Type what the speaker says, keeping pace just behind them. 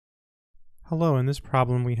Hello, in this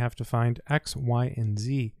problem we have to find x, y, and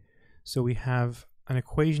z. So we have an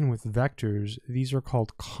equation with vectors. These are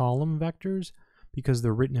called column vectors because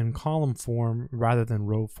they're written in column form rather than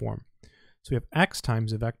row form. So we have x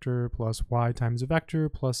times a vector plus y times a vector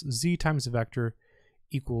plus z times a vector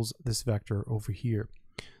equals this vector over here.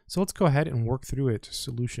 So let's go ahead and work through it.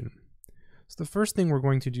 Solution. So the first thing we're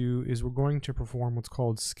going to do is we're going to perform what's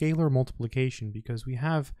called scalar multiplication because we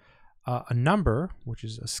have a number, which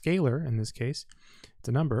is a scalar in this case, it's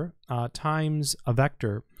a number, times a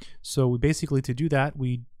vector. So we basically, to do that,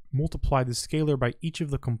 we multiply the scalar by each of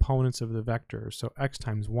the components of the vector. So x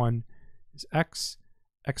times 1 is x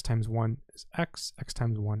times 1 is x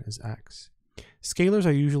times 1 is x. Scalars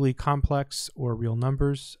are usually complex or real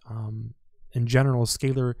numbers. In general, a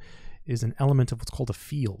scalar is an element of what's called a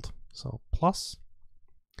field. So plus,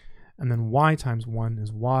 and then y times 1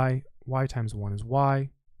 is y times 1 is y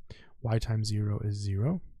times 0 is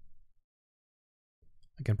 0.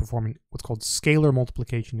 Again, performing what's called scalar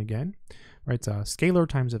multiplication again, right? It's a scalar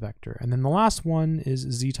times a vector. And then the last one is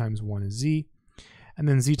z times 1 is z. And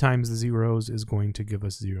then z times the zeros is going to give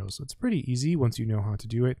us 0. So it's pretty easy once you know how to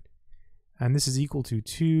do it. And this is equal to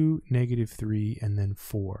 2, -3, and then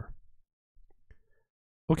 4.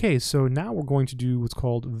 Okay, so now we're going to do what's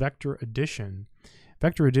called vector addition.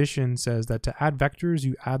 Vector addition says that to add vectors,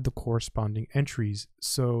 you add the corresponding entries.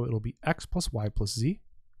 So it'll be x plus y plus z.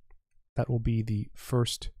 That will be the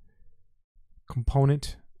first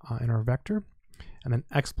component in our vector. And then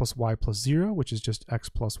x plus y plus 0, which is just x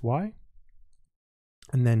plus y.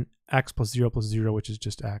 And then x plus 0, which is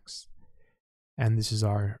just x. And this is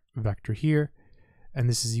our vector here. And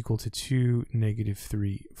this is equal to 2,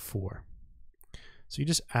 -3, 4. So you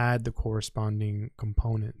just add the corresponding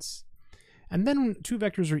components. And then two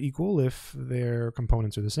vectors are equal if their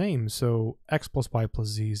components are the same. So x plus y plus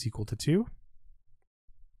z is equal to 2.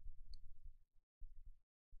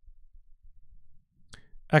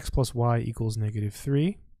 X plus y equals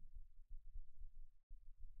 -3.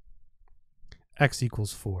 X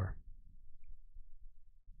equals 4.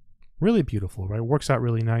 Really beautiful, right? Works out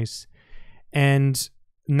really nice. And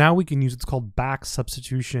now we can use what's called back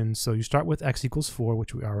substitution. So you start with x equals 4,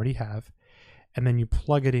 which we already have, and then you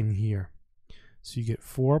plug it in here. So you get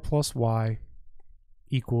 4 plus y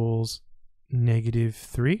equals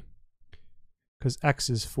 -3, because x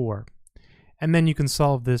is 4. And then you can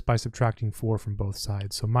solve this by subtracting 4 from both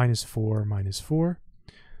sides. So -4 minus 4.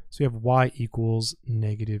 So you have y equals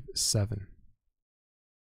 -7.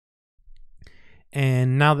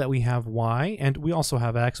 And now that we have y, and we also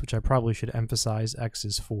have x, which I probably should emphasize, x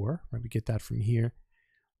is 4, right? We get that from here.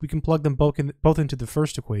 We can plug them both into the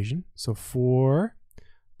first equation. So 4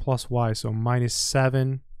 plus y, so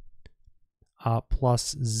 -7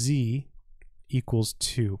 plus z equals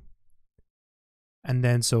 2. And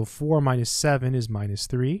then so 4 minus 7 is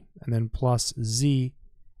 -3, and then plus z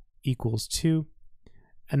equals 2.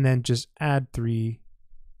 And then just add 3,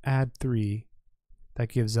 that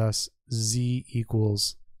gives us z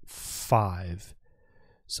equals 5.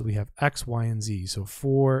 So we have x, y, and z. So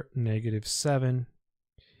 4, -7,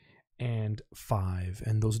 and 5.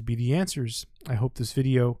 And those would be the answers. I hope this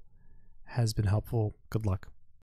video has been helpful. Good luck.